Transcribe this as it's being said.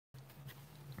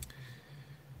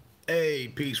Hey,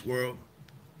 peace world.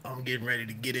 I'm getting ready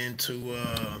to get into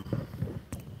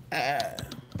ah,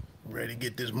 ready to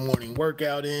get this morning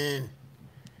workout in.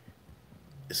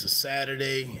 It's a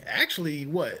Saturday. Actually,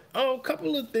 what? Oh, a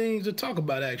couple of things to talk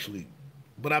about actually.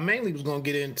 But I mainly was gonna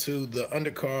get into the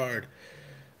undercard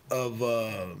of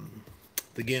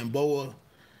the Gamboa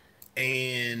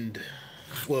and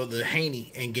the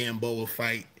Haney and Gamboa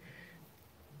fight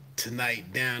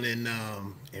tonight down in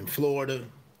Florida.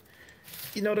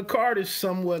 The card is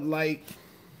somewhat light,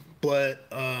 but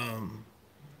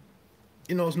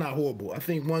it's not horrible. I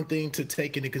think one thing to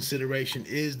take into consideration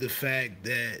is the fact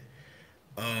that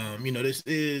this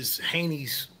is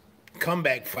Haney's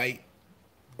comeback fight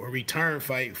or return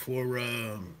fight for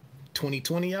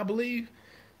 2020, I believe.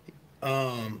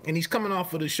 And he's coming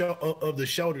off of the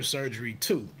shoulder surgery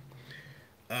too.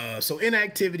 So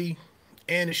inactivity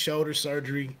and the shoulder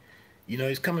surgery.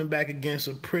 He's coming back against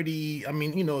a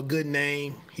good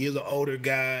name. He is an older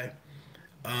guy.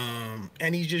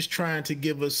 And he's just trying to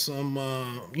give us some,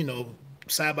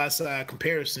 side by side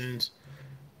comparisons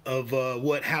of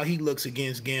how he looks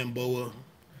against Gamboa.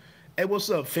 Hey, what's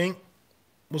up, Fink?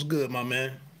 What's good, my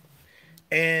man?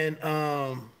 And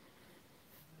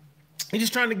he's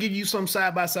just trying to give you some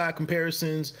side by side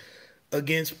comparisons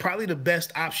against probably the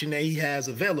best option that he has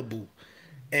available,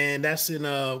 and that's in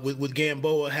with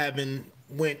Gamboa having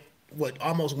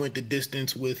almost went the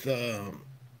distance with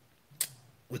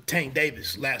Tank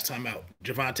Davis last time out,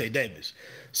 Gervonta Davis.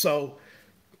 So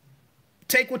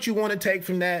take what you want to take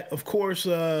from that. Of course,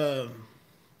 Eddie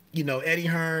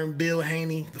Hearn, Bill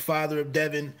Haney, the father of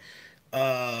Devin,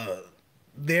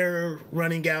 they're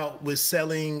running out with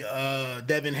selling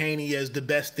Devin Haney as the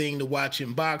best thing to watch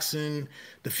in boxing,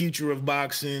 the future of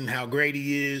boxing, how great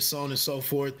he is, so on and so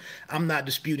forth. I'm not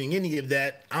disputing any of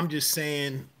that. I'm just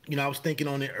saying, I was thinking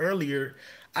on it earlier,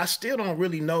 I still don't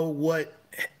really know what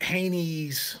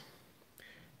Haney's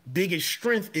biggest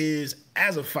strength is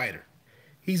as a fighter.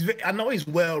 I know he's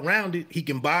well-rounded. He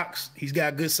can box. He's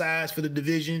got good size for the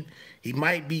division. He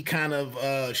might be kind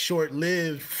of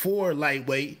short-lived for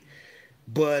lightweight,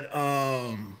 but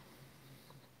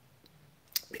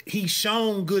he's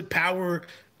shown good power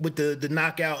with the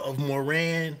knockout of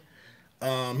Moran.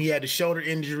 He had the shoulder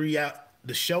injury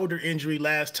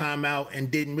last time out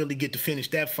and didn't really get to finish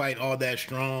that fight all that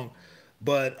strong.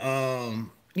 But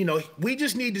we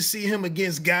just need to see him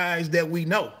against guys that we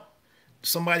know,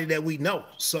 somebody that we know.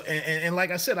 So and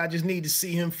like I said, I just need to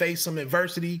see him face some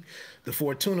adversity. The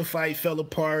Fortuna fight fell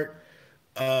apart.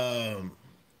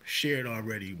 Shared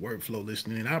already, workflow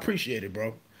listening. I appreciate it,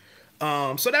 bro.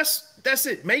 So that's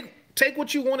it. Take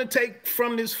what you want to take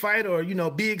from this fight, or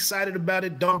be excited about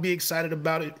it. Don't be excited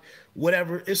about it.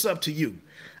 Whatever, it's up to you.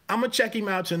 I'm gonna check him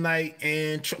out tonight,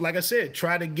 and like I said,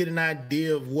 try to get an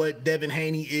idea of what Devin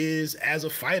Haney is as a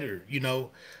fighter. Teofimo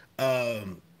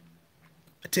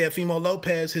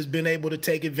Lopez has been able to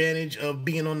take advantage of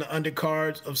being on the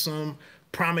undercards of some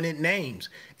prominent names,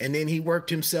 and then he worked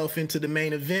himself into the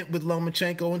main event with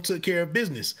Lomachenko and took care of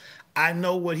business. I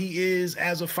know what he is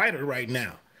as a fighter right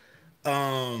now.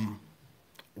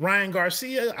 Ryan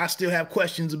Garcia, I still have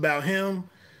questions about him.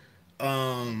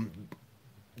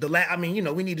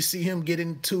 We need to see him get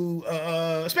into,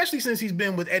 especially since he's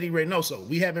been with Eddie Reynoso.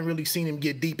 We haven't really seen him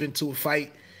get deep into a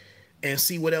fight and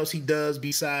see what else he does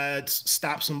besides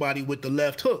stop somebody with the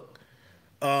left hook.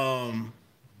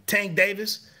 Tank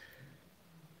Davis,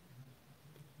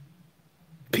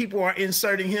 people are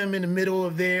inserting him in the middle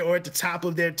of or at the top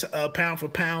of their pound for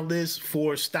pound list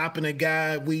for stopping a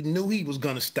guy we knew he was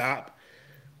going to stop.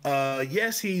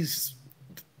 Yes, he's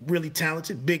really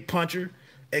talented, big puncher,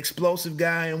 explosive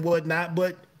guy and whatnot,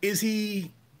 but is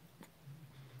he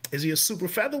a super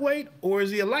featherweight or is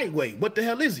he a lightweight? What the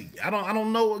hell is he? I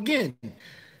don't know. Again,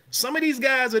 some of these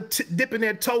guys are dipping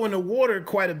their toe in the water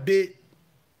quite a bit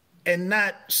and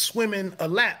not swimming a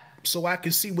lap, so I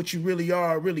can see what you really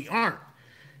are or really aren't.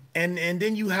 And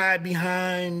then you hide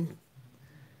behind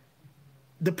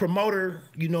the promoter,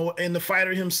 and the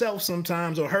fighter himself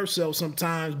sometimes, or herself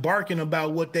sometimes, barking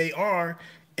about what they are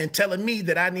and telling me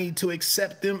that I need to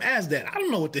accept them as that. I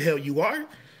don't know what the hell you are.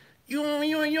 You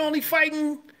only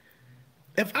fighting.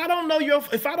 If I don't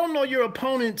know your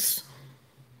opponents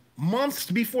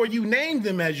months before you name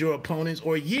them as your opponents,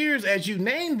 or years as you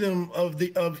name them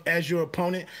as your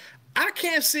opponent, I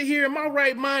can't sit here in my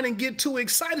right mind and get too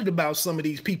excited about some of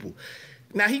these people.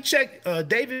 Now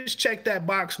Davis checked that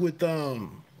box with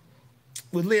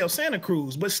Leo Santa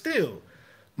Cruz, but still,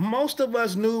 most of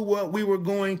us knew what we were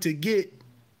going to get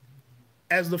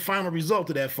as the final result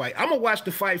of that fight. I'm gonna watch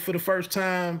the fight for the first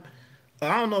time.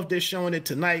 I don't know if they're showing it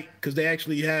tonight because they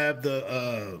actually have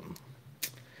the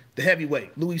the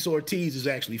heavyweight. Luis Ortiz is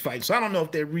actually fighting. So I don't know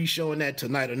if they're re-showing that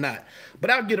tonight or not. But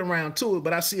I'll get around to it.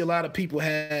 But I see a lot of people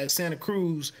had Santa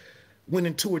Cruz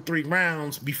winning 2 or 3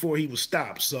 rounds before he was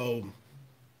stopped. So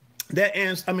that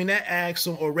asks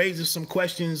or raises some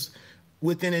questions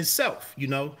within itself, you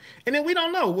know. And then we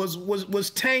don't know, was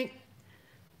Tank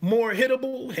more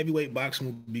hittable? Heavyweight boxing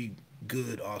will be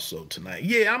good also tonight.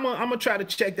 Yeah, I'm gonna try to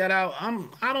check that out.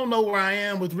 I don't know where I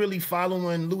am with really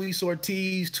following Luis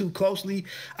Ortiz too closely.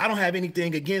 I don't have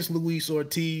anything against Luis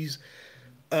Ortiz.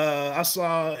 I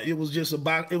saw it was just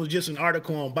an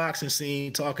article on Boxing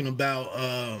Scene talking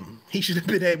about he should have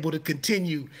been able to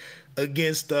continue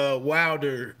against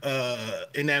Wilder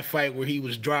in that fight where he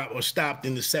was dropped or stopped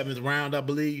in the 7th round, I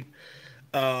believe.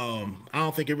 I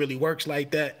don't think it really works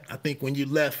like that. I think when you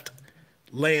left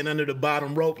laying under the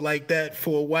bottom rope like that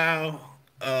for a while,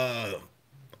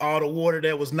 all the water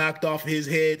that was knocked off his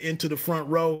head into the front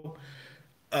row,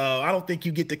 I don't think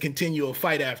you get to continue a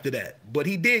fight after that. But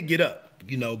he did get up,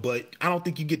 you know, but I don't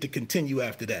think you get to continue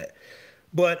after that.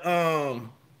 But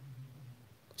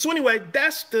so anyway,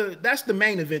 that's the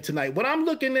main event tonight. What I'm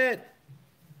looking at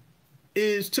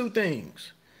is 2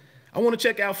 things. I want to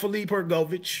check out Filip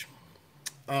Hrgovic.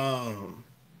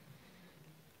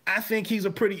 I think he's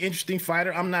a pretty interesting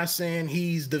fighter. I'm not saying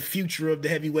he's the future of the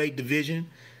heavyweight division,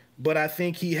 but I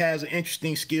think he has an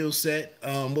interesting skill set.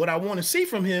 What I want to see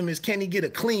from him is, can he get a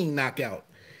clean knockout?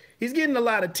 He's getting a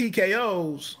lot of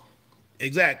TKOs.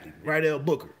 Exactly, Rydell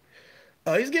Booker.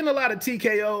 He's getting a lot of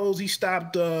TKOs. He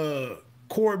stopped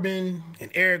Corbin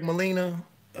and Eric Molina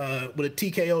with a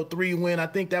TKO 3 win. I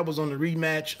think that was on the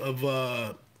rematch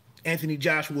of Anthony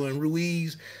Joshua and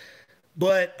Ruiz.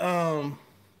 But,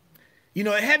 you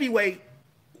know, at heavyweight,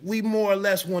 we more or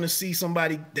less want to see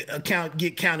somebody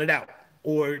get counted out,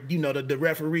 or, you know, the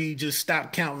referee just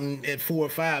stop counting at 4 or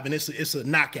 5 and it's a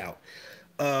knockout.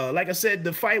 Like I said,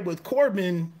 the fight with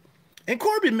Corbin, and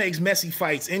Corbin makes messy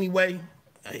fights anyway.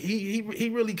 He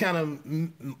really kind of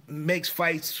makes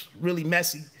fights really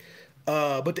messy.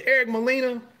 But the Eric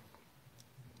Molina,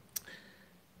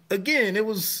 again,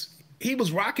 he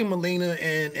was rocking Molina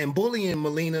and bullying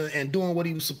Molina and doing what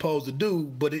he was supposed to do.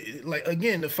 But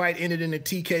again, the fight ended in a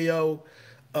TKO.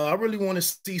 I really want to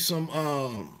see some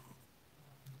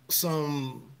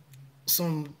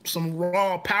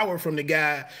raw power from the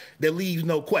guy that leaves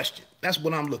no question. That's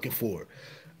what I'm looking for.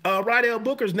 Rydell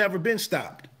Booker's never been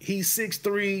stopped. He's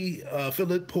 6'3".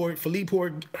 Filip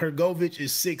Hrgovic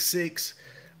is 6'6".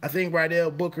 I think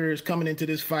Rydell Booker is coming into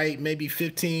this fight maybe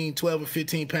 12 or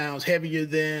 15 pounds heavier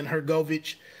than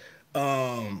Hrgovic.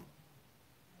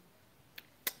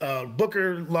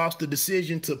 Booker lost the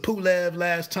decision to Pulev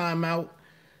last time out.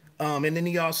 And then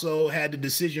he also had the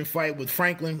decision fight with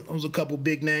Franklin. Those was a couple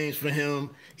big names for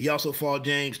him. He also fought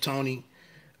James Toney.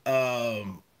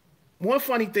 One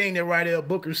funny thing that Rydell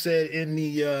Booker said in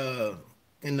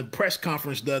the press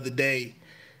conference the other day,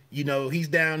 you know, he's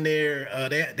down there.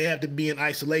 They have to be in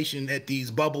isolation at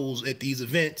these bubbles at these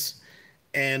events.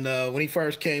 And when he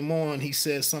first came on, he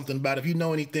said something about, if you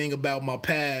know anything about my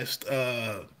past,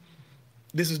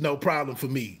 this is no problem for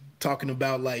me. Talking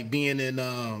about like being in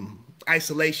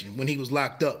isolation when he was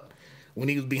locked up, when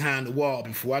he was behind the wall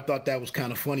before. I thought that was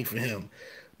kind of funny for him.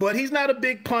 But he's not a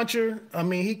big puncher. I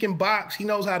mean, he can box. He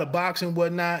knows how to box and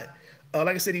whatnot.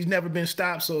 Like I said, he's never been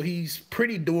stopped, so he's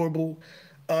pretty durable.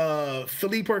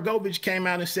 Filip Hrgovic came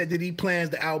out and said that he plans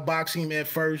to outbox him at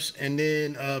first and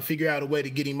then figure out a way to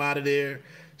get him out of there.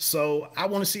 So I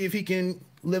want to see if he can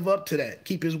live up to that,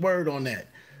 keep his word on that.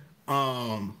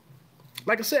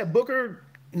 Like I said, Booker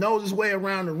knows his way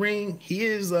around the ring. He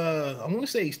is, I want to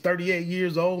say he's 38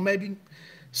 years old maybe.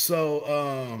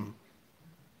 So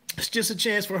it's just a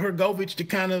chance for Hrgovic to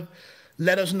kind of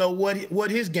let us know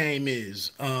what his game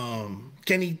is.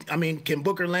 Can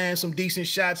Booker land some decent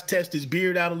shots, test his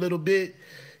beard out a little bit?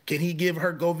 Can he give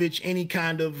Hrgovic any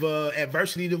kind of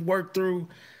adversity to work through?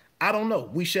 I don't know.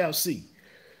 We shall see.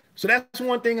 So that's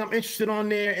one thing I'm interested on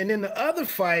there. And then the other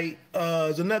fight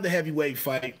is another heavyweight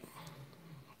fight.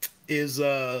 Is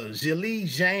Zhilei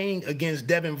Zhang against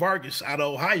Devin Vargas out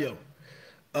of Ohio,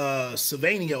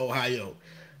 Sylvania, Ohio.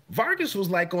 Vargas was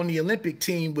like on the Olympic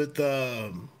team with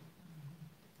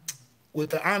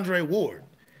Andre Ward.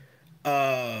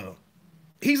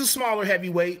 He's a smaller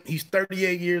heavyweight. He's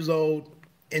 38 years old.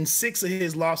 In 6 of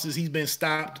his losses, he's been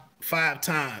stopped 5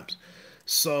 times.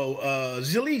 So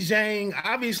Zhilei Zhang,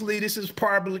 obviously, this is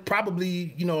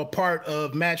probably you know, a part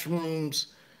of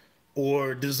Matchroom's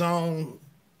or DAZN,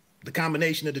 the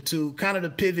combination of the two, kind of the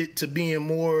pivot to being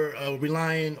more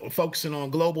relying or focusing on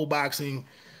global boxing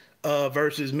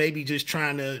versus maybe just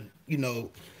trying to, you know,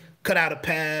 cut out a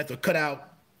path or cut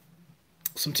out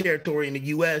some territory in the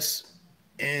U.S.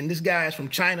 And this guy is from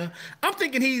China. I'm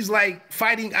thinking he's like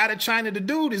fighting out of China. The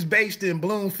dude is based in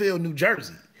Bloomfield, New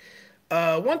Jersey.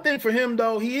 One thing for him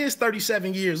though, he is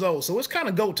 37 years old, so it's kind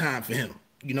of go time for him.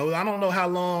 You know, I don't know how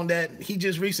long that he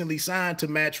just recently signed to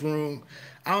Matchroom.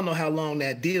 I don't know how long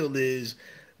that deal is,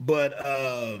 but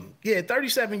yeah,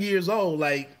 37 years old.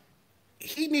 Like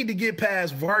he need to get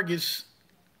past Vargas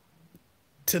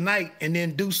tonight and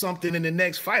then do something in the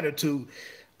next fight or two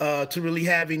to really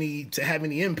have any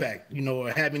impact, you know,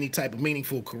 or have any type of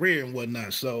meaningful career and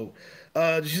whatnot. So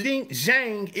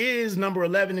Zhang is number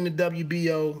 11 in the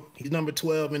WBO. He's number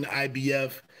 12 in the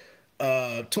IBF.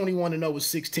 21-0 with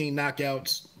 16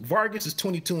 knockouts. Vargas is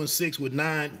 22-6 with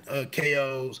 9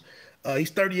 KOs. He's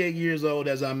 38 years old,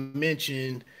 as I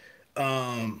mentioned.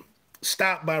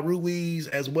 Stopped by Ruiz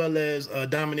as well as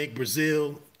Dominic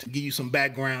Brazil, to give you some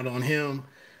background on him.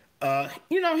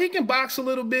 You know, he can box a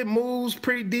little bit, moves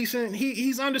pretty decent.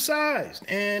 He's undersized,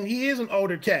 and he is an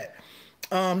older cat.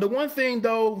 The one thing,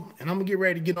 though, and I'm going to get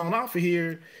ready to get on off of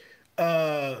here,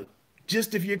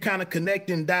 just if you're kind of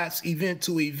connecting dots event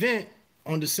to event,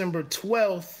 on December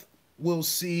 12th, we'll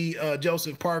see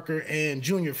Joseph Parker and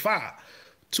Junior Fa,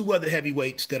 two other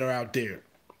heavyweights that are out there.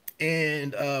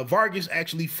 And Vargas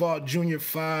actually fought Junior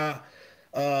Fa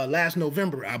last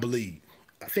November, I believe.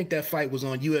 I think that fight was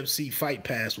on UFC Fight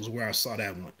Pass was where I saw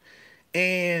that one.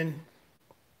 And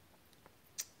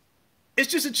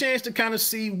it's just a chance to kind of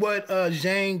see what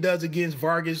Zhang does against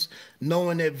Vargas,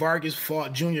 knowing that Vargas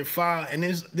fought Junior Fa. And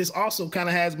this also kind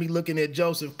of has me looking at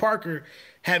Joseph Parker,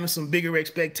 having some bigger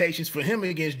expectations for him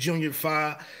against Junior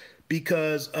Fa,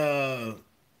 because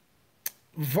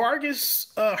Vargas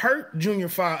hurt Junior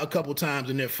Fa a couple times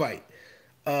in their fight.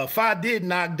 Fa did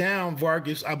knock down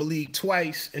Vargas, I believe,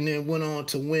 twice, and then went on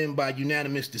to win by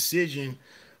unanimous decision.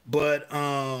 But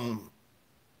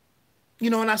you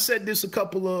know, and I said this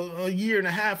a year and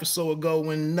a half or so ago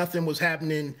when nothing was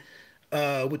happening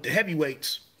with the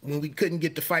heavyweights, when we couldn't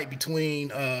get the fight between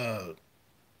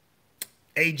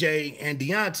AJ and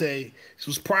Deontay. This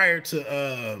was prior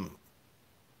to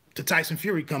Tyson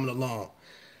Fury coming along.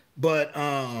 But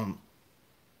I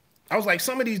was like,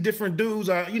 some of these different dudes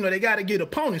are, you know, they got to get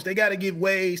opponents. They got to get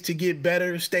ways to get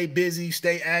better, stay busy,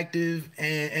 stay active,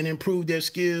 and improve their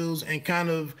skills and kind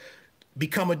of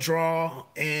become a draw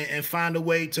and find a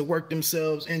way to work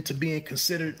themselves into being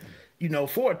considered, you know,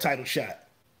 for a title shot.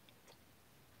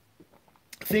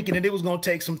 Thinking that it was going to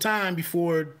take some time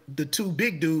before the two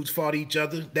big dudes fought each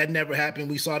other. That never happened.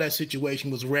 We saw that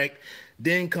situation was wrecked.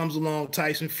 Then comes along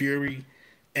Tyson Fury,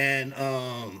 and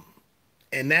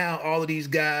now all of these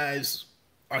guys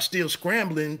are still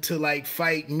scrambling to like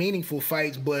fight meaningful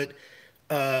fights, but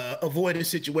avoid a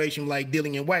situation like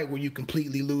Dillian White where you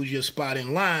completely lose your spot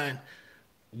in line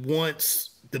once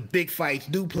the big fights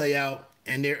do play out,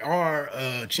 and there are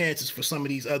chances for some of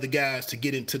these other guys to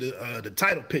get into the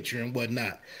title picture and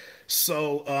whatnot.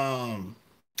 So,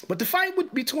 but the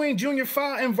fight between Junior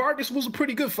Fa and Vargas was a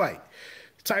pretty good fight.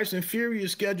 Tyson Fury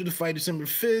is scheduled to fight December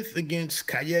 5th against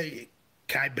Kai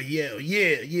Bayel.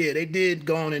 Yeah, they did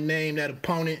go on and name that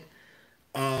opponent.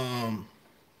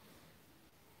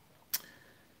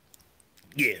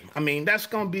 Yeah, I mean, that's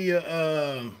going to be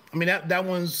I mean, that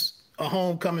one's a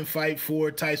homecoming fight for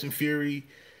Tyson Fury.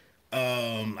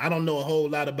 I don't know a whole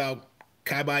lot about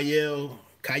Kai Bayel,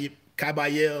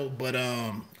 but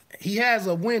he has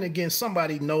a win against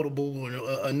somebody notable, or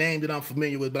a name that I'm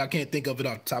familiar with, but I can't think of it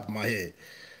off the top of my head.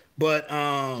 But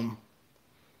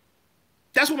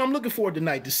that's what I'm looking for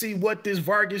tonight, to see what this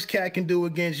Vargas cat can do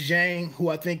against Zhang, who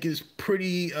I think is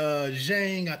pretty,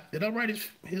 Zhang, did I write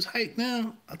his height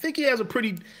now? I think he has a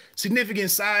pretty significant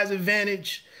size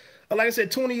advantage. Like I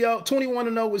said,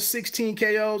 21-0 with 16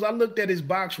 KOs. I looked at his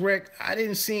box rec. I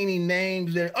didn't see any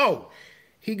names there. Oh,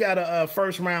 he got a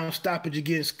first-round stoppage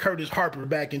against Curtis Harper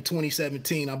back in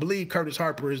 2017. I believe Curtis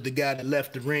Harper is the guy that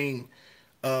left the ring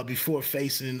before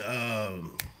facing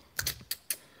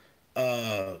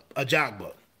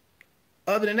Ajagba.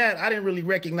 Other than that, I didn't really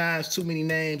recognize too many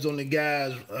names on the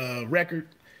guy's record.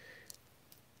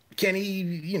 Can he,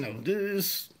 you know,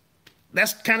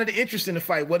 that's kind of the interest in the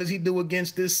fight. What does he do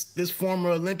against this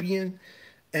former Olympian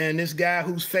and this guy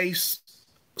who's faced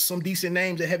some decent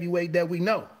names at heavyweight that we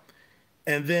know?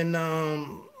 And then,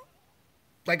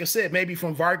 like I said, maybe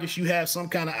from Vargas, you have some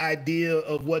kind of idea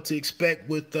of what to expect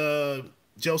with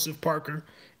Joseph Parker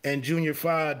and Junior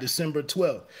Fa December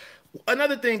 12th.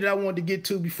 Another thing that I wanted to get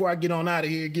to before I get on out of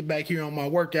here, get back here on my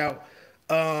workout,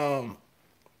 I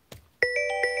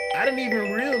didn't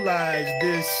even realize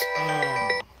this.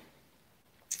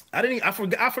 I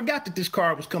forgot that this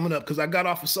card was coming up because I got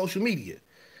off of social media.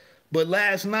 But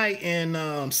last night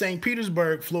in St.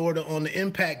 Petersburg, Florida, on the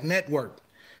Impact Network,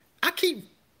 I keep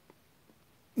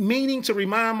meaning to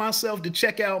remind myself to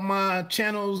check out my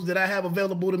channels that I have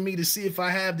available to me to see if I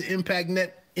have the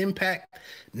Impact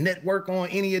Network on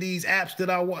any of these apps that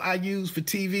I use for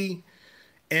TV,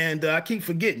 and I keep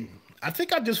forgetting. I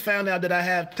think I just found out that I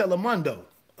have Telemundo,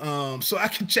 so I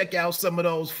can check out some of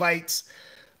those fights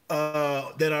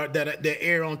that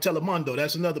air on Telemundo.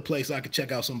 That's another place I could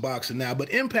check out some boxing now. But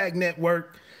Impact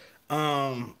Network,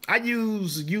 I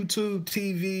use YouTube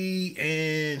TV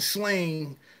and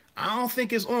Sling. I don't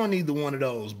think it's on either one of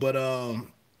those. But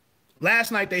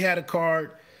last night they had a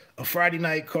card, a Friday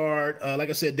night card, like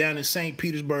I said, down in St.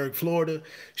 Petersburg, Florida.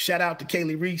 Shout out to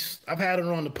Kaylee Reese. I've had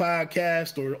her on the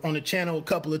podcast or on the channel a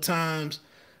couple of times.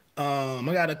 I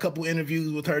got a couple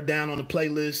interviews with her down on the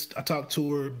playlist. I talked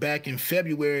to her back in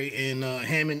February in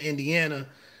Hammond, Indiana.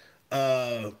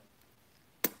 But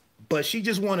she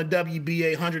just won a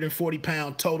WBA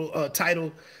 140-pound total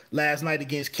title last night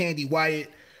against Candy Wyatt.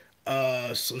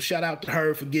 So shout out to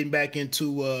her for getting back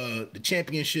into the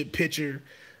championship picture.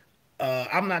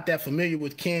 I'm not that familiar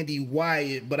with Candy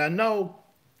Wyatt, but I know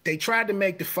they tried to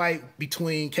make the fight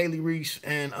between Kaylee Reese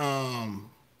and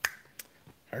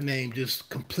her name just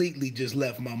completely just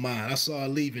left my mind. I saw her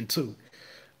leaving too.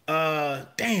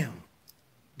 Damn.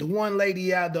 The one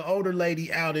lady out, the older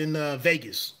lady out in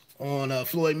Vegas on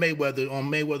Floyd Mayweather,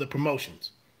 on Mayweather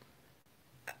Promotions.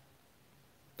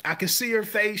 I can see her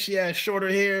face. She has shorter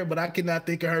hair, but I cannot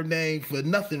think of her name for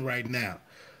nothing right now.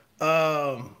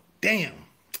 Damn.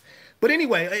 But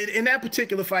anyway, in that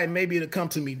particular fight, maybe it'll come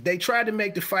to me. They tried to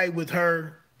make the fight with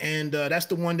her, and that's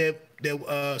the one that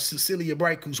Cecilia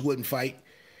Brækhus wouldn't fight.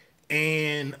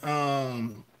 And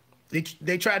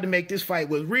they tried to make this fight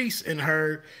with Reese and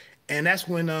her, and that's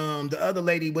when the other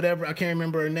lady, whatever, I can't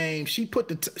remember her name, she put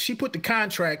the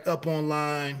contract up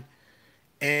online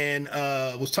and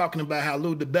was talking about how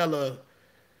Lou DiBella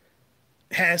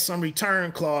has some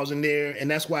return clause in there,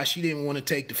 and that's why she didn't want to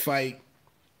take the fight.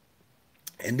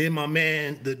 And then my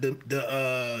man,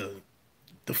 the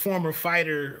former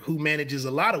fighter who manages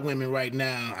a lot of women right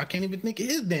now, I can't even think of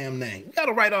his damn name. You got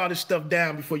to write all this stuff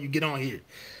down before you get on here.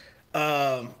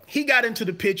 He got into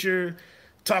the picture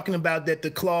talking about that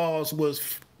the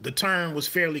term was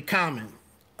fairly common.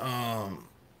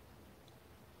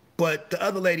 But the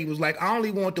other lady was like, I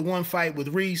only want the one fight with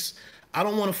Reese. I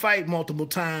don't want to fight multiple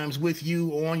times with you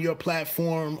or on your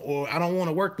platform, or I don't want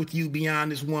to work with you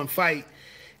beyond this one fight.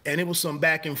 And it was some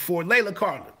back and forth. Layla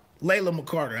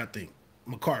McCarter, I think.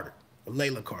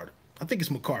 Layla Carter. I think it's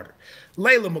McCarter.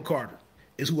 Layla McCarter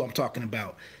is who I'm talking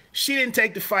about. She didn't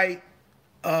take the fight.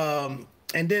 And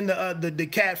then the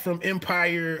cat from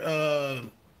Empire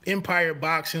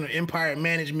Boxing or Empire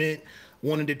Management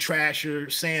wanted to trash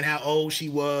her, saying how old she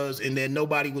was and that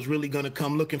nobody was really going to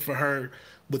come looking for her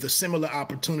with a similar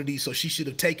opportunity, so she should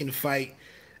have taken the fight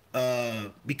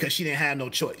because she didn't have no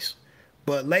choice.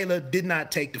 But Layla did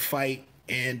not take the fight,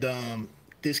 and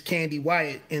this Candy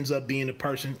Wyatt ends up being the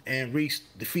person, and Reese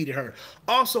defeated her.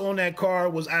 Also on that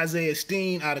card was Isaiah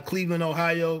Steen out of Cleveland,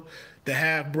 Ohio, the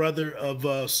half-brother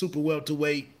of super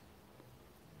welterweight,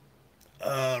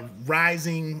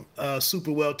 rising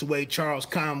super welterweight Charles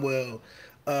Conwell.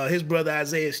 His brother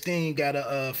Isaiah Steen got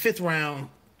a fifth-round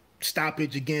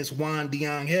stoppage against Juan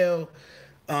Diangel.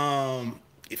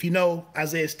 If you know,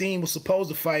 Isaiah Steen was supposed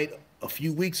to fight a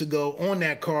few weeks ago on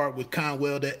that card with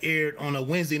Conwell that aired on a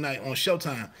Wednesday night on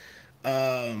Showtime.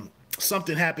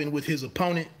 Something happened with his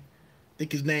opponent. I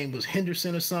think his name was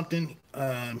Henderson or something.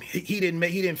 He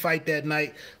didn't fight that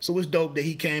night, so it's dope that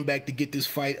he came back to get this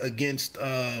fight against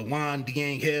Juan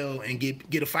Diangel and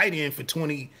get a fight in for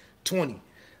 2020.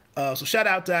 So shout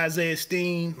out to Isaiah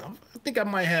Steen. I think I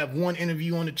might have one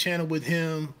interview on the channel with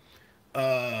him.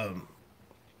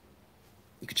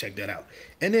 You can check that out.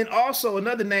 And then also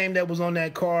another name that was on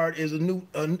that card is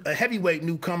a heavyweight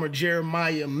newcomer,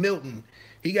 Jeremiah Milton.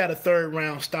 He got a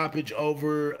third-round stoppage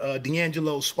over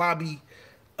D'Angelo Swaby.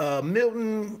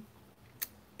 Milton,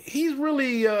 he's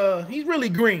really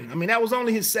green. I mean, that was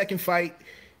only his second fight.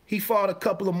 He fought a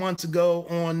couple of months ago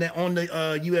on the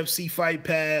UFC Fight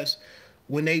Pass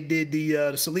when they did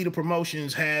the Salida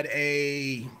Promotions had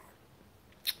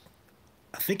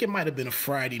I think it might have been a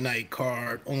Friday night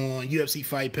card on UFC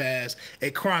Fight Pass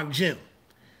at Kronk Gym.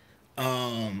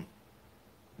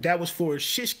 That was for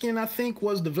Shishkin, I think,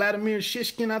 was the Vladimir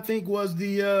Shishkin, I think, was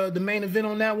the main event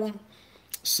on that one.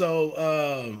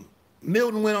 So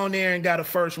Milton went on there and got a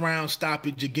first round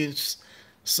stoppage against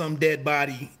some dead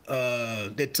body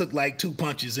that took like 2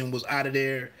 punches and was out of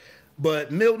there.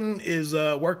 But Milton is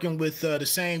working with the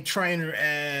same trainer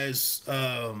as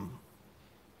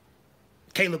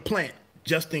Caleb Plant.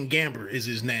 Justin Gamber is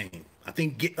his name. I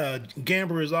think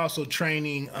Gamber is also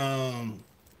training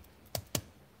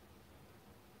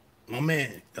my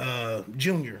man,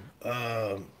 Junior,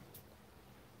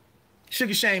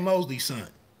 Sugar Shane Mosley's son.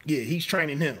 Yeah, he's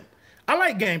training him. I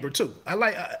like Gamber too. I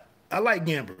like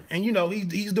Gamber, and you know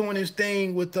he's doing his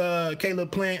thing with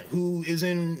Caleb Plant, who is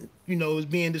in is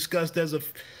being discussed as a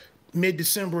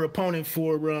mid-December opponent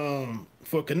for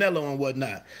Canelo and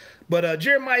whatnot. But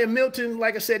Jeremiah Milton,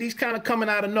 like I said, he's kind of coming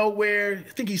out of nowhere.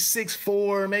 I think he's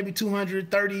 6'4", maybe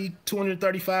 230,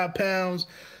 235 pounds.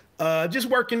 Just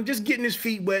working, just getting his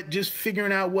feet wet, just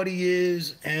figuring out what he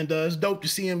is. And it's dope to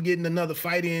see him getting another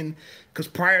fight in, because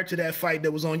prior to that fight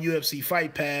that was on UFC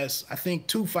Fight Pass, I think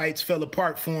 2 fights fell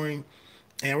apart for him.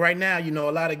 And right now,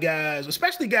 a lot of guys,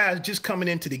 especially guys just coming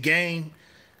into the game,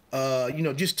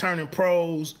 just turning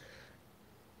pros,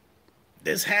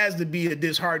 this has to be a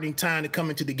disheartening time to come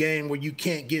into the game where you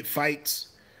can't get fights.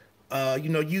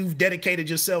 You've dedicated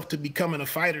yourself to becoming a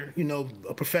fighter,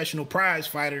 a professional prize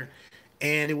fighter,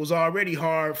 and it was already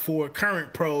hard for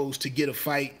current pros to get a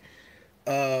fight.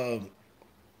 And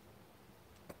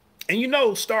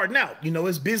starting out,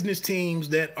 it's business teams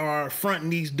that are fronting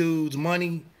these dudes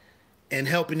money and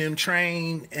helping them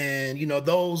train. And,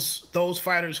 those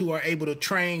fighters who are able to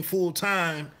train full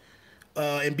time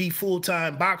and be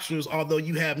full-time boxers, although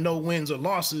you have no wins or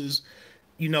losses,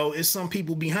 it's some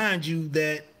people behind you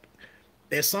that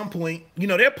at some point,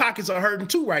 their pockets are hurting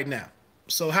too right now.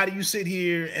 So how do you sit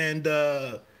here and,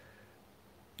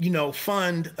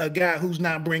 fund a guy who's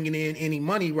not bringing in any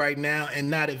money right now and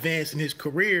not advancing his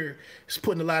career? It's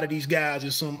putting a lot of these guys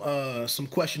in some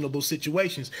questionable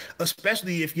situations,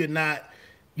 especially if you're not,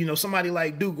 somebody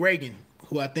like Duke Reagan,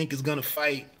 who I think is going to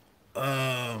fight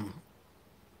on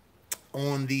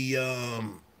the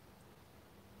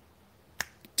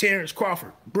Terrence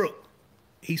Crawford, Brooke.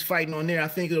 He's fighting on there. I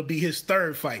think it'll be his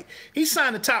 3rd fight. He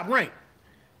signed the Top Rank.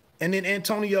 And then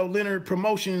Antonio Leonard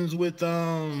Promotions with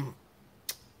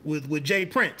Jay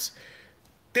Prince.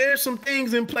 There's some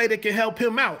things in play that can help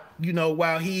him out,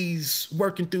 while he's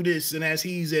working through this and as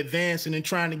he's advancing and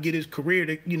trying to get his career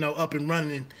to, up and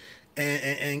running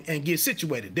and get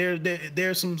situated.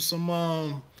 There's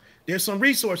some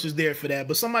resources there for that.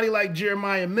 But somebody like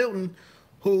Jeremiah Milton,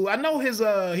 who I know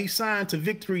he signed to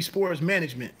Victory Sports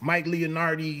Management, Mike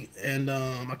Leonardi, and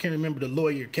I can't remember the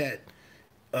lawyer cat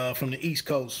from the East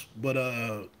Coast, but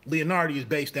Leonardi is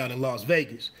based out in Las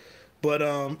Vegas. But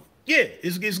yeah,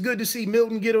 it's good to see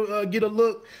Milton get a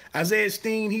look. Isaiah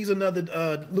Steen, he's another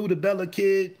Lou DiBella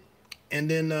kid, and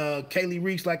then Kaylee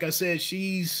Reese, like I said,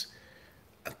 she's,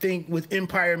 I think with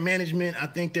Empire Management, I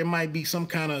think there might be some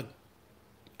kind of,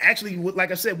 actually,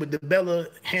 like I said, with DiBella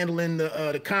handling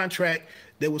the contract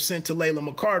that was sent to Layla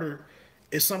McCarter,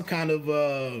 is some kind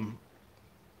of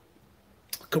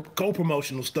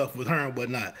co-promotional stuff with her and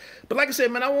whatnot. But like I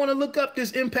said, man, I want to look up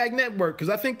this Impact Network, because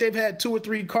I think they've had 2 or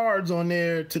 3 cards on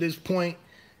there to this point.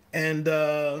 And,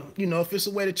 if it's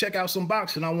a way to check out some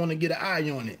boxing, I want to get an eye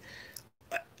on it.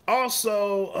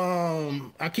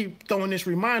 Also, I keep throwing this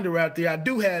reminder out there. I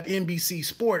do have NBC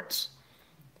Sports.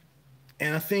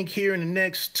 And I think here in the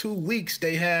next 2 weeks,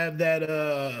 they have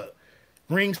that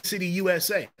Ring City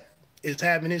USA is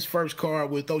having his first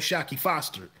card with Oshaki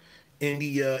Foster in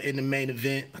the main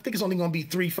event. I think it's only going to be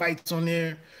 3 fights on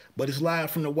there, but it's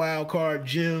live from the Wild Card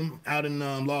Gym out in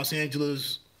Los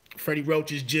Angeles, Freddie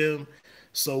Roach's gym.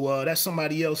 So that's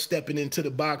somebody else stepping into the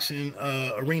boxing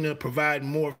arena, providing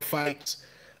more fights.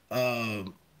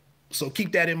 So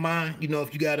keep that in mind.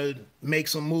 If you got to make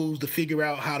some moves to figure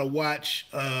out how to watch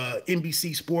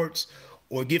NBC Sports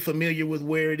or get familiar with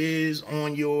where it is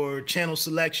on your channel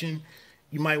selection,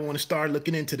 you might want to start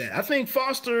looking into that. I think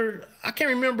Foster, I can't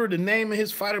remember the name of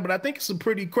his fighter, but I think it's a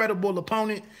pretty credible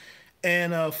opponent.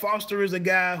 And Foster is a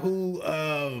guy who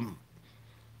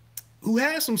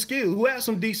has some skill, who has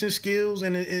some decent skills,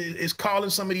 and is calling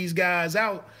some of these guys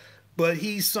out. But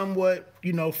he's somewhat,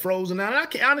 frozen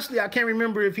out. Honestly, I can't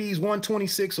remember if he's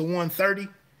 126 or 130.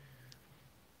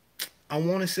 I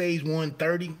want to say he's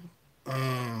 130,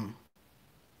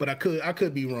 but I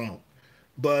could be wrong.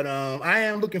 But I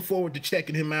am looking forward to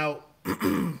checking him out.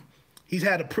 He's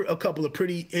had a couple of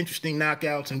pretty interesting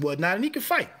knockouts and whatnot, and he can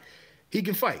fight. He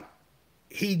can fight.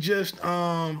 He just,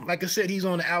 like I said, he's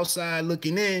on the outside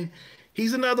looking in.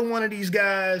 He's another one of these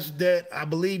guys that I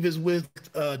believe is with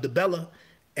DiBella.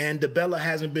 And DiBella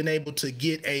hasn't been able to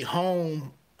get a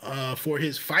home for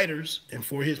his fighters and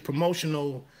for his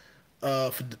promotional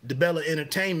for DiBella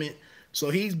Entertainment. So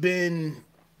he's been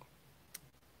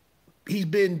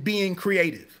being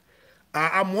creative.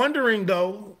 I'm wondering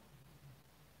though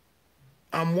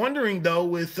I'm wondering though,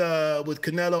 with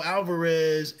Canelo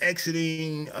Alvarez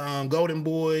exiting Golden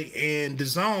Boy and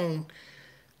DAZN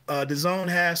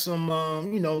has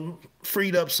some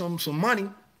freed up some money.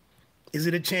 Is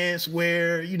it a chance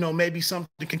where maybe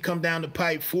something can come down the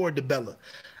pipe for DeBella?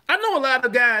 I know a lot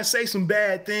of guys say some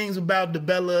bad things about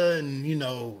DeBella, and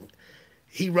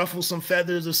he ruffled some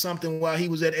feathers or something while he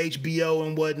was at HBO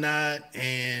and whatnot,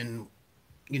 and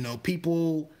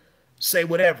people say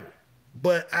whatever.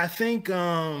 But I think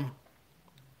in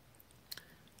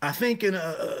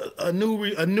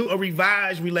a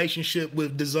revised relationship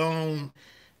with DAZN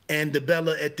and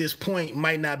DeBella at this point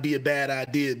might not be a bad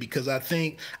idea, because I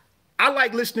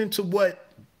like listening to what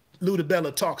Lou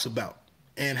DeBella talks about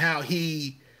and how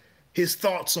his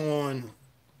thoughts on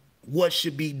what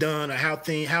should be done or how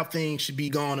things should be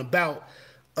gone about.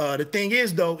 The thing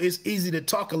is, though, it's easy to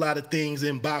talk a lot of things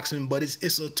in boxing, but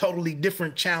it's a totally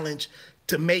different challenge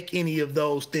to make any of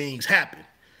those things happen.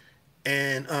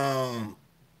 And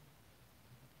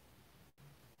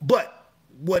but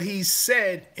what he's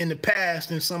said in the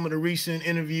past in some of the recent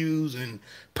interviews and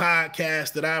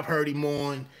podcasts that I've heard him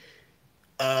on,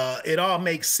 it all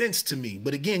makes sense to me.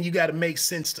 But again, you got to make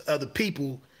sense to other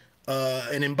people.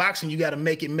 And in boxing, you got to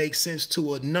make sense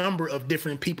to a number of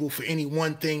different people for any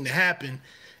one thing to happen.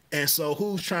 And so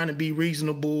who's trying to be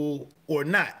reasonable or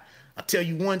not? I'll tell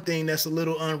you one thing that's a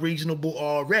little unreasonable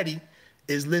already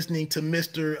is listening to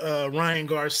Mr. Ryan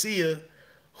Garcia,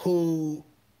 who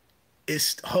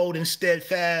is holding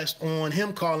steadfast on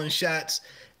him calling shots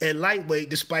at lightweight,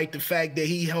 despite the fact that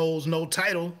he holds no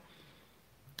title.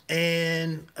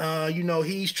 And,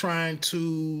 he's trying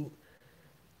to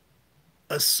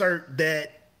assert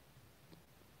that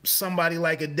somebody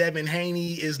like a Devin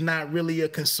Haney is not really a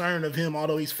concern of him,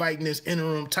 although he's fighting this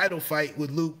interim title fight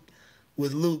with Luke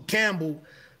Campbell.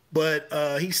 But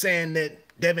he's saying that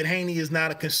Devin Haney is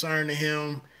not a concern to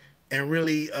him, and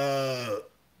really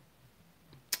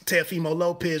Teofimo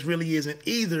Lopez really isn't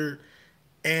either.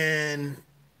 And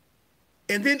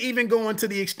then even going to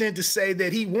the extent to say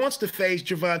that he wants to face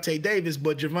Gervonta Davis,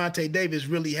 but Gervonta Davis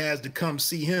really has to come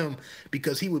see him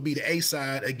because he would be the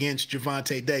A-side against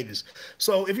Gervonta Davis.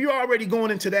 So if you're already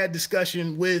going into that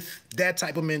discussion with that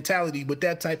type of mentality, with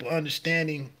that type of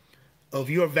understanding of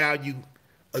your value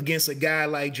against a guy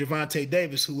like Gervonta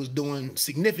Davis, who is doing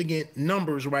significant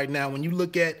numbers right now, when you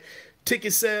look at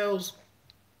ticket sales,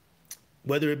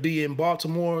 whether it be in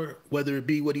Baltimore, whether it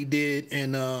be what he did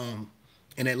in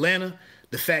Atlanta,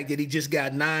 the fact that he just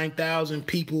got 9,000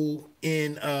 people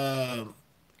in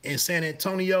San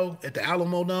Antonio at the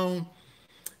Alamo Dome,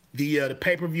 the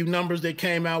pay-per-view numbers that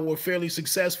came out were fairly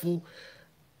successful.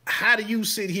 How do you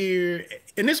sit here?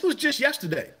 And this was just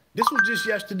yesterday. This was just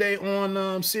yesterday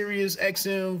on Sirius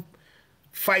XM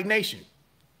Fight Nation.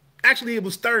 Actually, it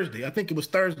was Thursday. I think it was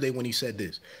Thursday when he said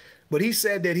this. But he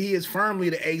said that he is firmly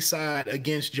the A-side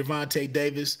against Gervonta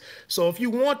Davis. So if you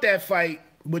want that fight,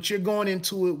 but you're going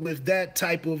into it with that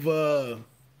type of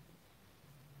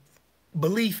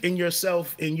belief in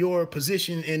yourself, in your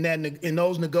position in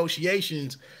those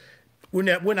negotiations, we're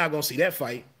not going to see that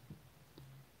fight,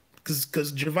 because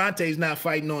Gervonta is not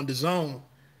fighting on DAZN.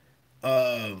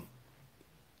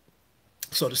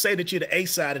 So to say that you're the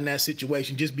A-side in that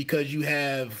situation just because you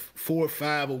have 4 or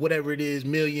 5 or whatever it is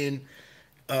million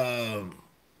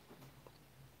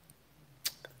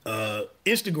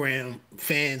Instagram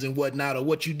fans and whatnot, or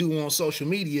what you do on social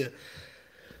media,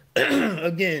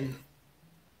 again,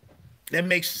 that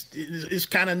makes it's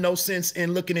kind of no sense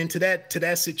in looking into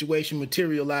that situation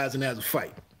materializing as a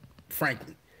fight,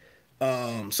 frankly.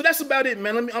 So that's about it,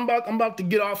 man. I'm about to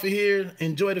get off of here.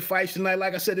 Enjoy the fights tonight.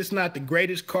 Like I said, it's not the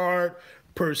greatest card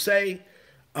per se.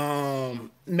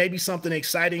 Maybe something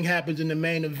exciting happens in the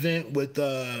main event with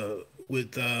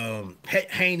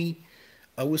Haney.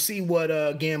 We'll see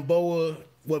what Gamboa,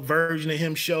 what version of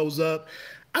him shows up.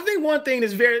 I think one thing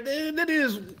that's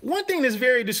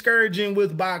very discouraging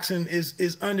with boxing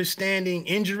is understanding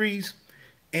injuries.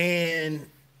 And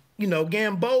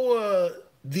Gamboa,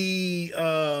 we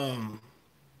don't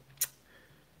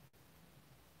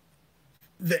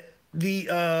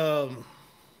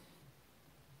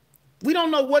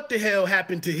know what the hell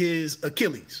happened to his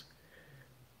Achilles.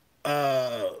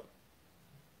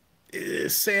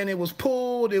 Saying it was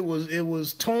pulled, it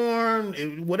was torn,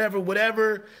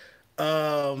 whatever.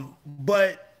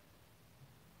 But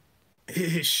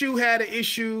his shoe had an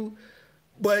issue.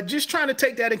 But just trying to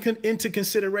take that into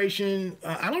consideration,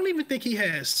 I don't even think he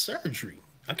has surgery.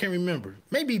 I can't remember.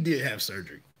 Maybe he did have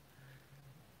surgery.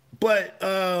 But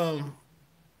I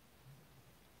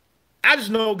just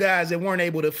know guys that weren't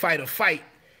able to fight a fight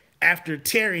after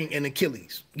tearing an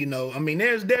Achilles. You know, I mean,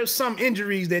 there's some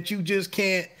injuries that you just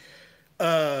can't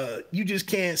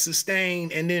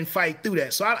sustain and then fight through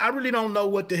that. So I really don't know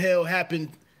what the hell happened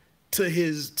to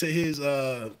his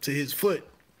foot,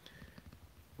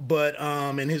 but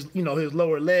and his his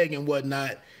lower leg and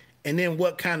whatnot, and then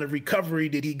what kind of recovery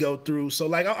did he go through. So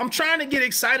like I'm trying to get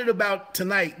excited about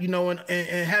tonight, and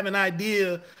have an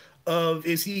idea of,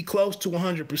 is he close to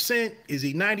 100%? Is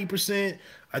he 90%?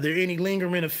 Are there any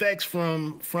lingering effects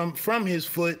from his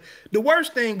foot? The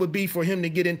worst thing would be for him to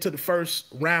get into the first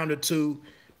round or two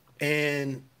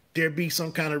and there be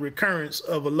some kind of recurrence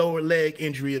of a lower leg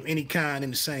injury of any kind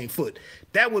in the same foot.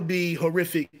 That would be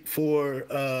horrific for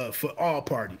all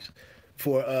parties,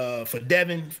 for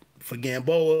Devin, for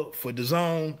Gamboa, for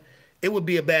DAZN. It would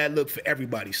be a bad look for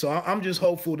everybody. So I'm just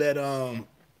hopeful that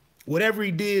whatever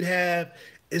he did have,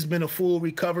 it's been a full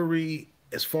recovery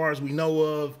as far as we know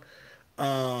of,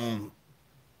 and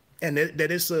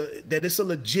that it's a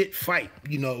legit fight.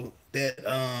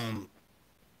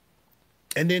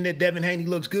 And then that Devin Haney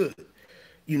looks good,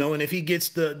 and if he gets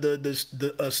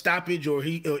the stoppage, or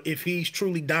if he's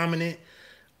truly dominant,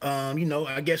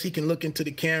 I guess he can look into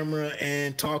the camera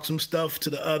and talk some stuff to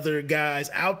the other guys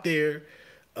out there.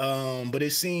 But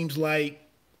it seems like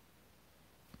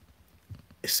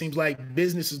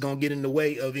business is gonna get in the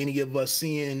way of any of us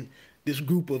seeing this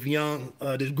group of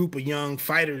young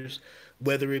fighters,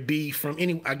 whether it be from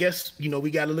any. I guess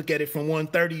we got to look at it from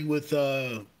 130 with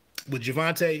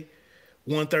Gervonta,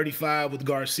 135 with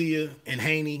Garcia and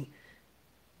Haney,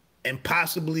 and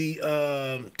possibly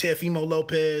Teofimo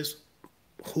Lopez,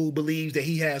 who believes that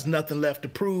he has nothing left to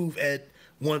prove at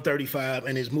 135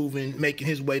 and is making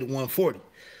his way to 140.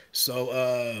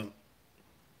 So,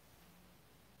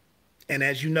 and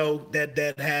as you know,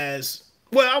 that has,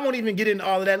 well, I won't even get into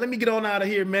all of that. Let me get on out of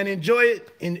here, man. Enjoy it.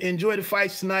 Enjoy the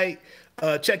fights tonight.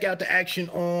 Check out the action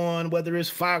on whether it's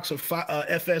Fox or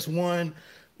FS1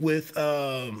 with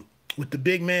the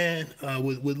big man,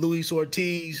 with Luis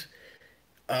Ortiz.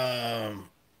 I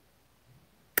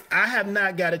have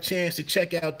not got a chance to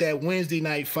check out that Wednesday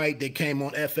night fight that came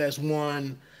on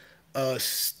FS1.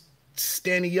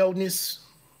 Stanionis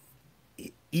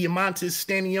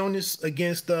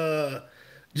against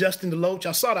Justin DeLoach.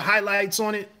 I saw the highlights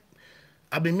on it.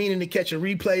 I've been meaning to catch a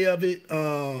replay of it.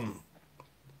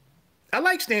 I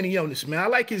like Stanionis, man. I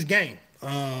like his game.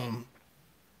 I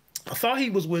thought he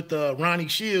was with Ronnie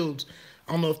Shields.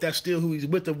 I don't know if that's still who he's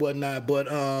with or whatnot, but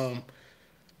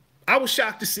I was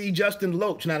shocked to see Justin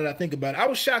DeLoach, now that I think about it. I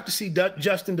was shocked to see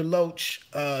Justin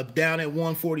DeLoach down at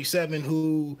 147,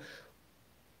 who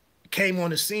came on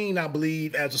the scene, I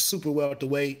believe, as a super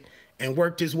welterweight and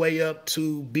worked his way up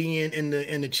to being in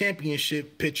the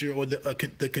championship picture, or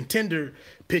the contender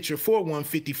picture for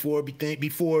 154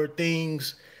 before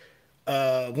things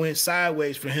went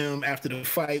sideways for him after the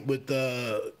fight with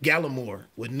Gallimore,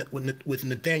 with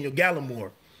Nathaniel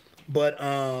Gallimore. But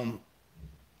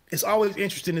it's always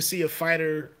interesting to see a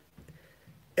fighter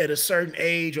at a certain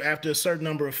age or after a certain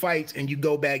number of fights, and you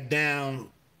go back down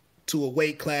to a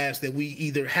weight class that we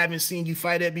either haven't seen you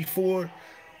fight at before,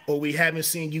 or we haven't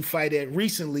seen you fight at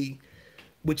recently,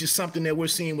 which is something that we're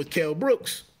seeing with Kell Brook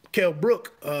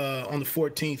on the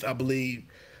 14th, I believe.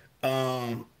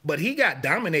 But he got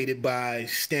dominated by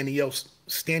Stanionis.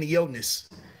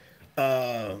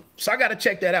 So I got to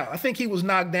check that out. I think he was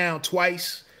knocked down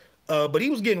twice, but he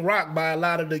was getting rocked by a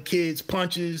lot of the kids'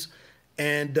 punches,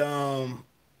 and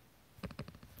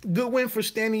good win for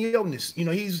Stanionis.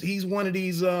 He's one of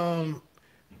these the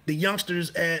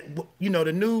youngsters at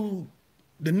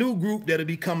the new group that'll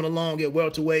be coming along at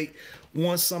welterweight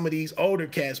once some of these older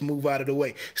cats move out of the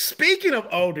way. Speaking of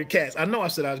older cats, I know I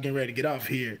said I was getting ready to get off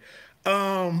here.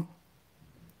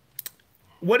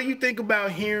 What do you think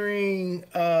about hearing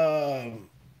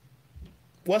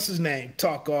what's his name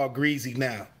talk all greasy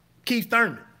now? Keith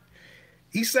Thurman.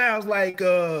 He sounds like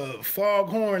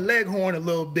Foghorn Leghorn a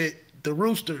little bit, the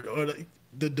rooster, or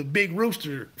the big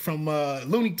rooster from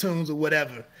Looney Tunes or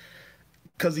whatever,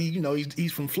 because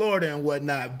he's from Florida and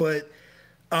whatnot. But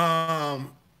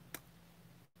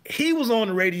he was on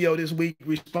the radio this week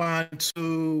responding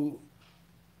to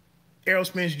Errol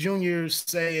Spence Jr.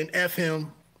 saying F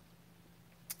him,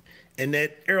 and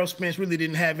that Errol Spence really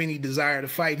didn't have any desire to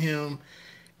fight him.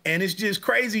 And it's just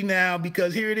crazy now,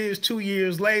 because here it is 2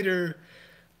 years later.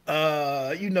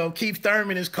 Keith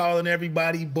Thurman is calling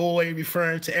everybody boy,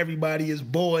 referring to everybody as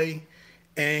boy,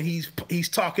 and he's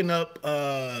talking up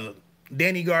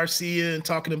Danny Garcia and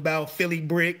talking about Philly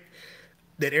Brick,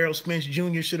 that Errol Spence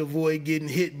Jr. should avoid getting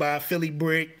hit by a Philly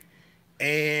Brick.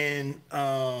 And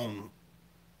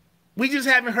we just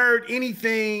haven't heard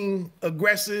anything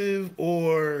aggressive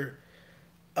or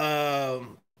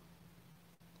Um,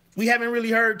 we haven't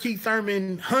really heard Keith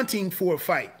Thurman hunting for a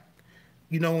fight.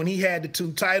 You know, when he had the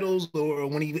 2 titles, or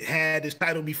when he had his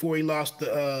title before he lost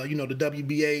the, you know, the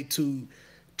WBA to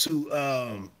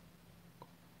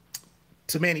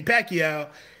Manny Pacquiao,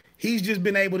 he's just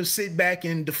been able to sit back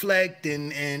and deflect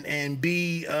and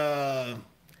be,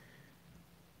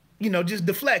 you know, just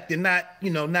deflect and not, you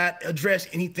know, not address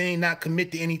anything, not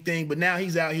commit to anything. But now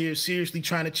he's out here seriously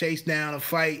trying to chase down a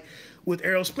fight with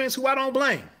Errol Spence, who I don't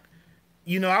blame.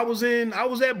 You know, I was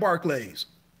at Barclays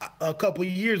a couple of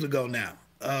years ago now,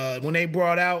 when they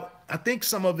brought out, I think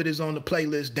some of it is on the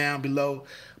playlist down below,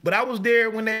 but I was there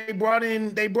when they brought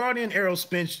in Errol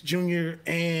Spence Jr.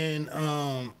 and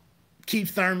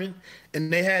Keith Thurman,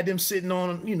 and they had them sitting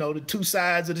on, you know, the 2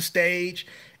 sides of the stage.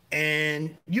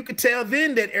 And you could tell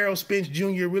then that Errol Spence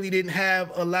Jr. really didn't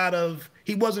have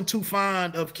he wasn't too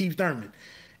fond of Keith Thurman.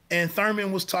 And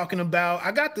Thurman was talking about,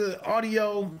 I got the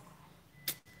audio,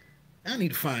 I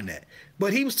need to find that.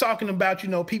 But he was talking about, you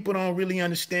know, people don't really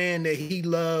understand that he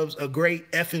loves a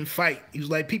great effing fight. He was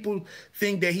like, people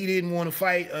think that he didn't want to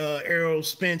fight Errol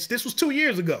Spence. This was 2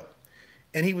 years ago.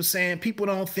 And he was saying people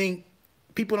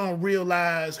don't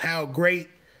realize how great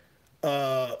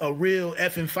a real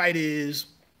effing fight is,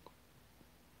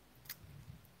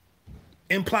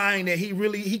 implying that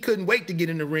he couldn't wait to get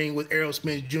in the ring with Errol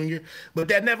Spence Jr., but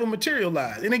that never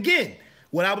materialized. And again,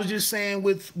 what I was just saying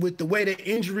with the way that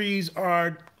injuries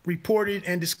are reported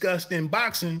and discussed in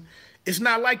boxing, it's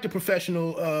not like the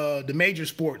professional, the major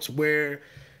sports where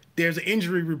there's an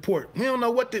injury report. We don't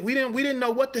know we didn't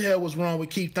know what the hell was wrong with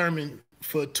Keith Thurman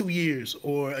for 2 years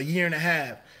or a year and a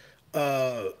half.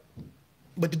 But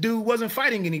the dude wasn't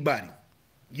fighting anybody,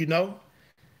 you know?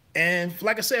 And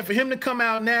like I said, for him to come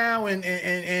out now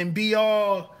and be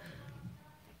all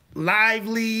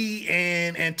lively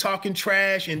and talking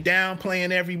trash and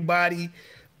downplaying everybody,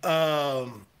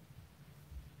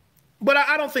 but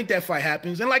I don't think that fight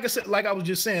happens. And like I said, like I was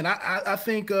just saying, I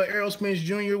think Errol Spence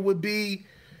Jr. would be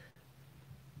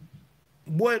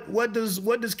what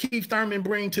does Keith Thurman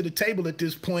bring to the table at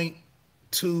this point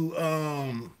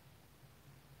to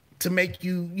make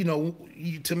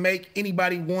to make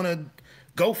anybody want to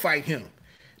go fight him,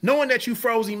 knowing that you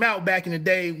froze him out back in the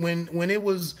day when it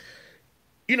was,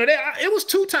 you know, it was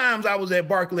 2 times I was at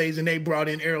Barclays and they brought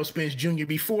in Errol Spence Jr.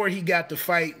 before he got the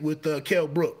fight with Kell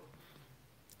Brook.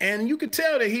 And you could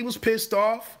tell that he was pissed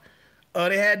off.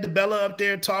 They had DeBella up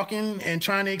there talking and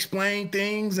trying to explain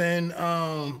things, and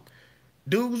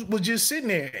dude was just sitting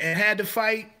there and had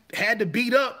to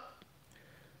beat up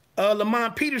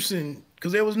Lamont Peterson,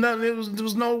 because there was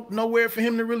nowhere for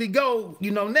him to really go,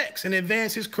 you know, next and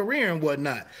advance his career and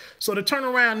whatnot. So to turn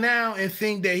around now and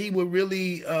think that he would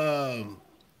really,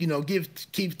 you know, give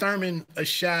Keith Thurman a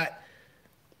shot,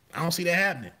 I don't see that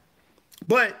happening.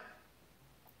 But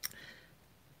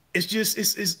it's just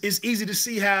it's easy to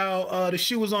see how the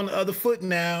shoe is on the other foot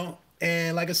now.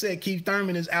 And like I said, Keith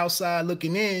Thurman is outside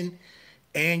looking in,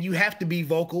 and you have to be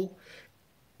vocal.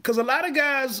 Because a lot of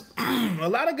guys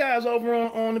over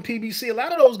on the PBC, a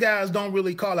lot of those guys don't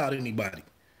really call out anybody.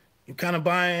 You're kind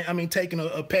of taking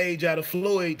a page out of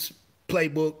Floyd's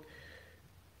playbook.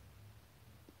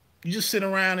 You just sit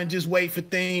around and just wait for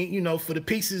things, you know, for the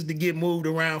pieces to get moved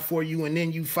around for you, and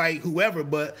then you fight whoever.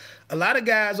 But a lot of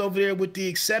guys over there, with the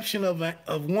exception of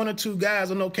 1 or 2 guys,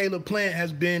 I know Caleb Plant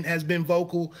has been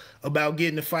vocal about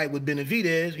getting the fight with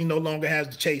Benavidez. He no longer has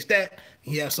to chase that.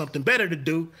 He has something better to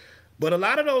do. But a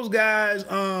lot of those guys,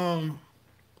 the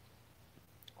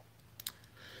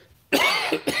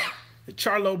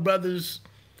Charlo brothers,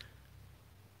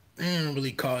 they don't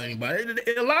really call anybody.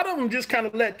 A lot of them just kind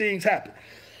of let things happen.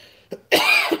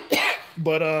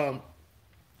 But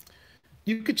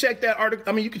you could check that article.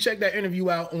 I mean, you could check that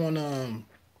interview out on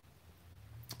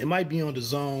it might be on the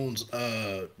Zone's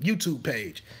YouTube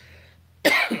page.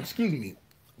 Excuse me.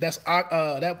 That's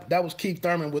that was Keith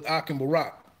Thurman with Akim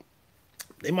Barak.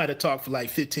 They might have talked for like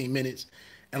 15 minutes.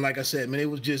 And like I said, man, it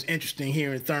was just interesting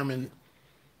hearing Thurman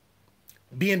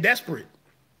being desperate.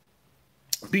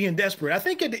 I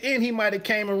think at the end he might have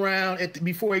came around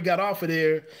before he got off of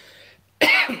there.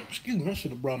 Excuse me, I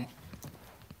should have brought him.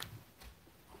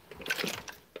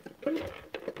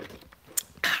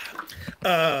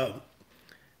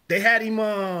 They had him,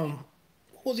 what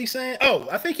was he saying? Oh,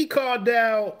 I think he called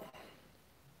out,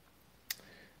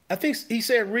 I think he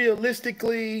said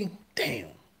realistically, damn,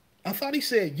 I thought he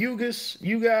said you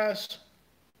guys,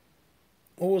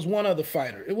 or was one other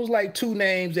fighter. It was like 2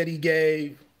 names that he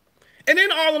gave. And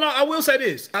then all in all, I will say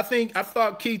this. I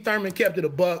thought Keith Thurman kept it a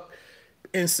buck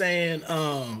in saying,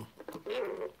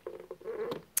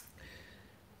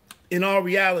 in all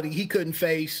reality, he couldn't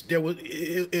face.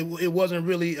 It wasn't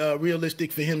really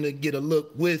realistic for him to get a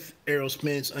look with Errol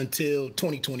Spence until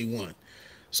 2021.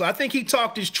 So I think he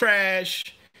talked his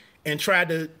trash and tried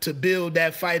to build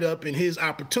that fight up and his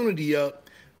opportunity up.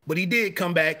 But he did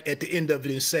come back at the end of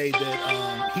it and say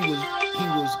that he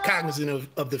was cognizant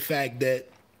of the fact that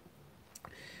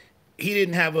he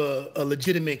didn't have a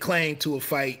legitimate claim to a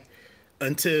fight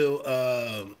until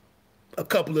a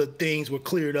couple of things were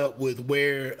cleared up with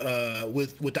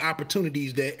with the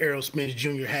opportunities that Errol Spence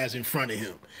Jr. has in front of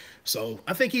him. So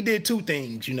I think he did two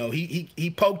things. You know,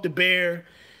 he poked the bear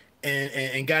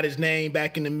and got his name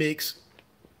back in the mix.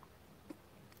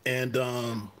 And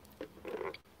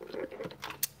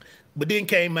but then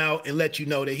came out and let you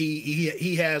know that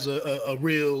he has a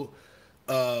real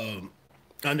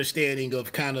understanding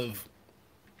of kind of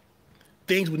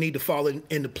things would need to fall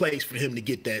into place for him to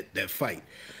get that fight.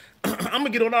 I'm gonna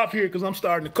get on off here because I'm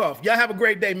starting to cough. Y'all have a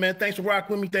great day, man. Thanks for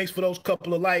rocking with me. Thanks for those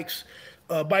couple of likes.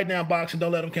 Bite down boxing.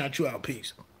 Don't let them count you out.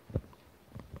 Peace.